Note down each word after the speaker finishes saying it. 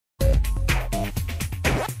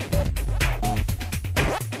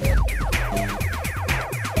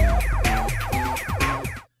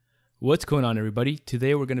What's going on, everybody?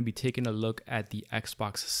 Today we're going to be taking a look at the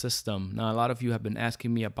Xbox system. Now, a lot of you have been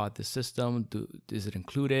asking me about the system. Is it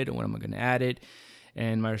included? When am I going to add it?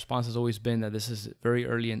 And my response has always been that this is very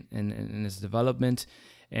early in its development,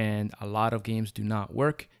 and a lot of games do not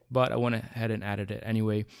work, but I went ahead and added it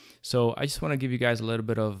anyway. So I just want to give you guys a little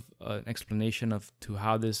bit of an explanation to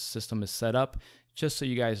how this system is set up, just so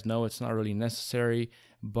you guys know it's not really necessary,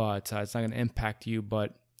 but it's not going to impact you.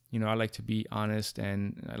 But you know, I like to be honest,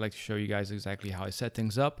 and I like to show you guys exactly how I set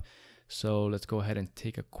things up. So let's go ahead and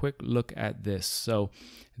take a quick look at this. So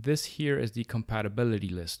this here is the compatibility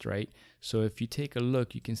list, right? So if you take a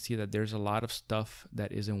look, you can see that there's a lot of stuff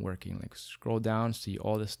that isn't working. Like scroll down, see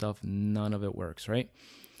all this stuff, none of it works, right?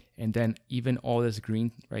 And then even all this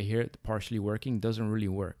green right here, partially working, doesn't really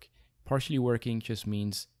work. Partially working just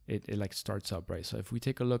means it like starts up, right? So if we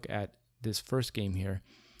take a look at this first game here,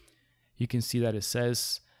 you can see that it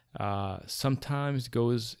says sometimes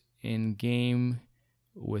goes in game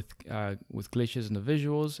with glitches in the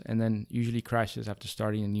visuals, and then usually crashes after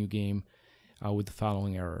starting a new game with the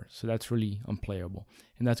following error. So that's really unplayable,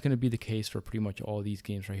 and that's going to be the case for pretty much all these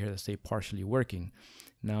games right here that say partially working.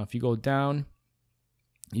 Now if you go down,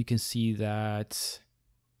 you can see that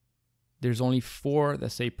there's only 4 that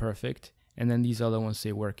say perfect, and then these other ones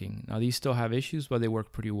say working. Now these still have issues, but they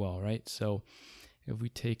work pretty well, right? So if we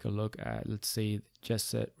take a look at, let's say, Jet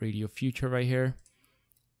Set Radio Future right here,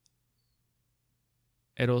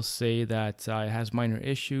 it'll say that it has minor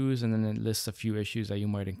issues, and then it lists a few issues that you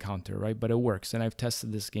might encounter, right? But it works, and I've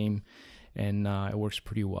tested this game, and it works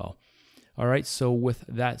pretty well. All right, so with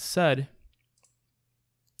that said,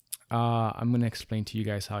 I'm going to explain to you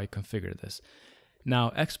guys how I configure this.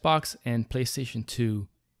 Now, Xbox and PlayStation 2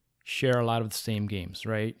 share a lot of the same games,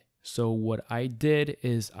 right? So what I did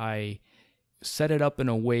is I set it up in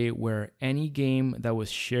a way where any game that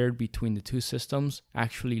was shared between the two systems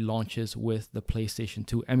actually launches with the PlayStation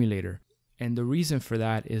 2 emulator. And the reason for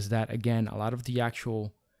that is that, again, a lot of the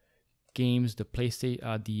actual games, the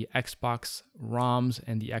Xbox ROMs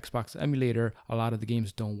and the Xbox emulator, a lot of the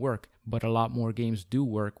games don't work, but a lot more games do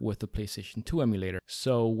work with the PlayStation 2 emulator.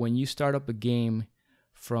 So when you start up a game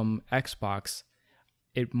from Xbox,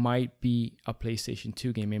 it might be a PlayStation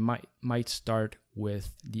 2 game. It might start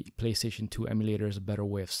with the PlayStation 2 emulator is a better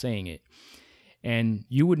way of saying it. And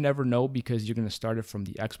you would never know because you're going to start it from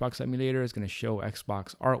the Xbox emulator. It's going to show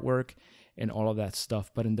Xbox artwork and all of that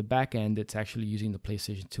stuff. But in the back end, it's actually using the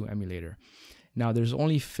PlayStation 2 emulator. Now, there's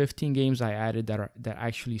only 15 games I added that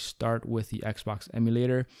actually start with the Xbox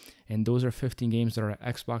emulator. And those are 15 games that are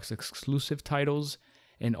Xbox exclusive titles,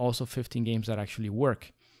 and also 15 games that actually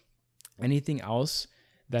work. Anything else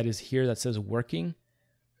that is here that says working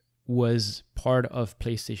was part of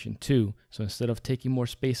PlayStation 2. So instead of taking more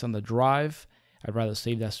space on the drive, I'd rather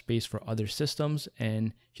save that space for other systems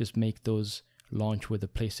and just make those launch with the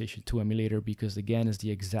PlayStation 2 emulator, because again, it's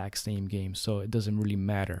the exact same game, so it doesn't really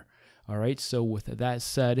matter. All right, so with that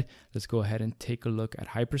said, let's go ahead and take a look at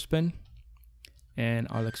Hyperspin, and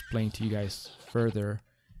I'll explain to you guys further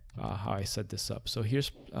how I set this up. So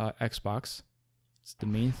here's Xbox. It's the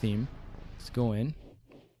main theme. Let's go in.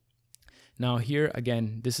 Now here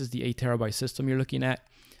again, this is the 8 terabyte system you're looking at.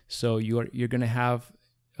 So you're going to have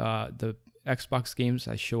the Xbox games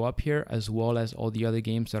that show up here, as well as all the other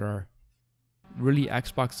games that are really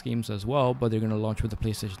Xbox games as well, but they're going to launch with the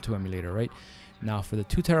PlayStation 2 emulator, right? Now for the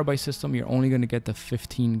 2 terabyte system, you're only going to get the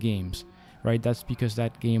 15 games, right? That's because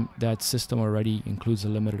that system already includes a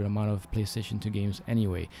limited amount of PlayStation 2 games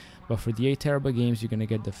anyway. But for the 8 terabyte games, you're going to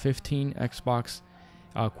get the 15 Xbox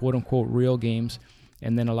quote unquote real games.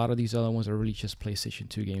 And then a lot of these other ones are really just PlayStation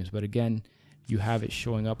 2 games. But again, you have it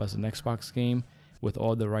showing up as an Xbox game with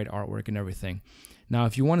all the right artwork and everything. Now,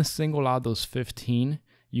 if you want to single out those 15,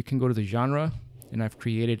 you can go to the genre, and I've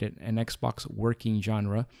created an Xbox working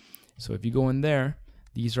genre. So if you go in there,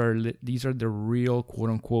 these are the real quote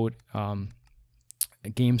unquote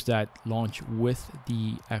games that launch with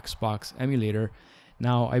the Xbox emulator.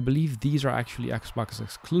 Now, I believe these are actually Xbox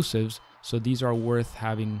exclusives, so these are worth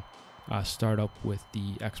having start up with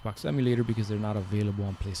the Xbox emulator because they're not available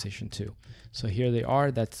on PlayStation 2. So here they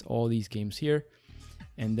are. That's all these games here.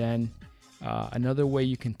 And then another way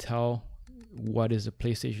you can tell what is a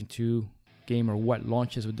PlayStation 2 game or what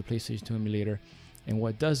launches with the PlayStation 2 emulator and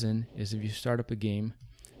what doesn't is if you start up a game.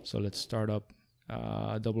 So let's start up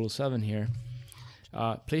 007 here.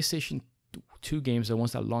 PlayStation 2 games, the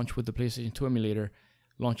ones that launch with the PlayStation 2 emulator,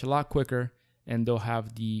 launch a lot quicker, and they'll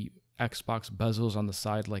have the Xbox bezels on the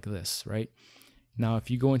side like this, right? Now, if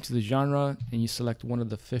you go into the genre and you select one of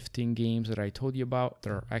the 15 games that I told you about that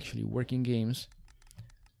are actually working games,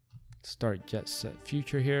 start Jet Set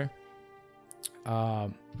Future here.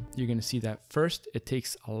 you're gonna see that first it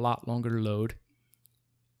takes a lot longer to load.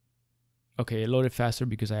 Okay, it loaded faster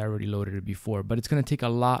because I already loaded it before, but it's gonna take a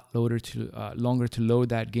lot longer to load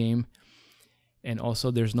that game. And also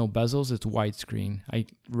there's no bezels, it's widescreen. I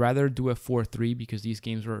rather do a 4:3 because these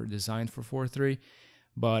games were designed for 4:3,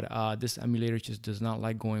 but this emulator just does not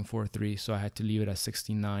like going 4:3, so I had to leave it at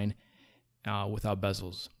 16:9 without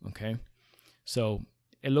bezels. Okay, so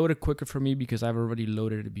it loaded quicker for me because I've already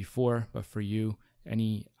loaded it before, but for you,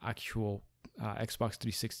 any actual Xbox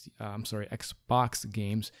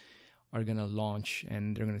games are gonna launch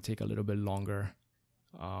and they're gonna take a little bit longer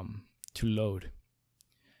to load.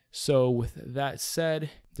 So with that said,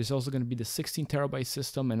 there's also going to be the 16 terabyte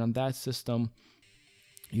system, and on that system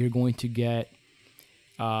you're going to get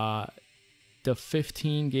the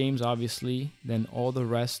 15 games obviously, then all the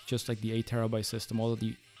rest, just like the 8 terabyte system, all of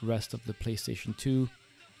the rest of the PlayStation 2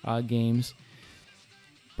 games.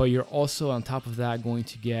 But you're also on top of that going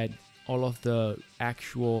to get all of the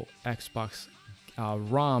actual Xbox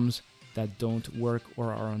ROMs that don't work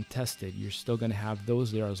or are untested. You're still going to have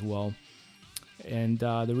those there as well. And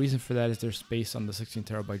the reason for that is there's space on the 16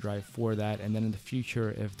 terabyte drive for that. And then in the future,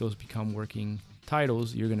 if those become working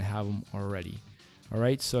titles, you're going to have them already. All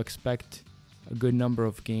right, so expect a good number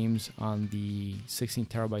of games on the 16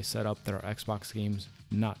 terabyte setup that are Xbox games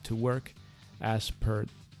not to work as per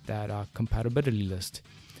that compatibility list.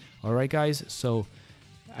 All right, guys, so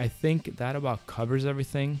I think that about covers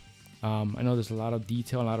everything. I know there's a lot of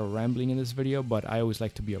detail, a lot of rambling in this video, but I always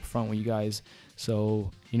like to be upfront with you guys. So,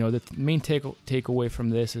 you know, the main takeaway from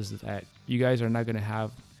this is that you guys are not going to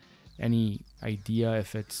have any idea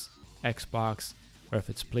if it's Xbox or if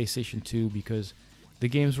it's PlayStation 2, because the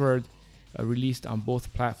games were released on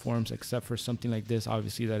both platforms except for something like this.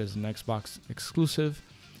 Obviously, that is an Xbox exclusive.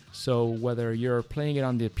 So whether you're playing it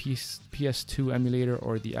on the PS2 emulator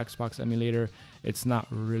or the Xbox emulator, it's not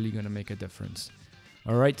really going to make a difference.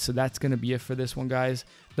 All right, so that's going to be it for this one, guys.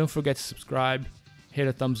 Don't forget to subscribe, hit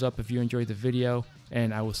a thumbs up if you enjoyed the video,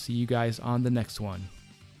 and I will see you guys on the next one.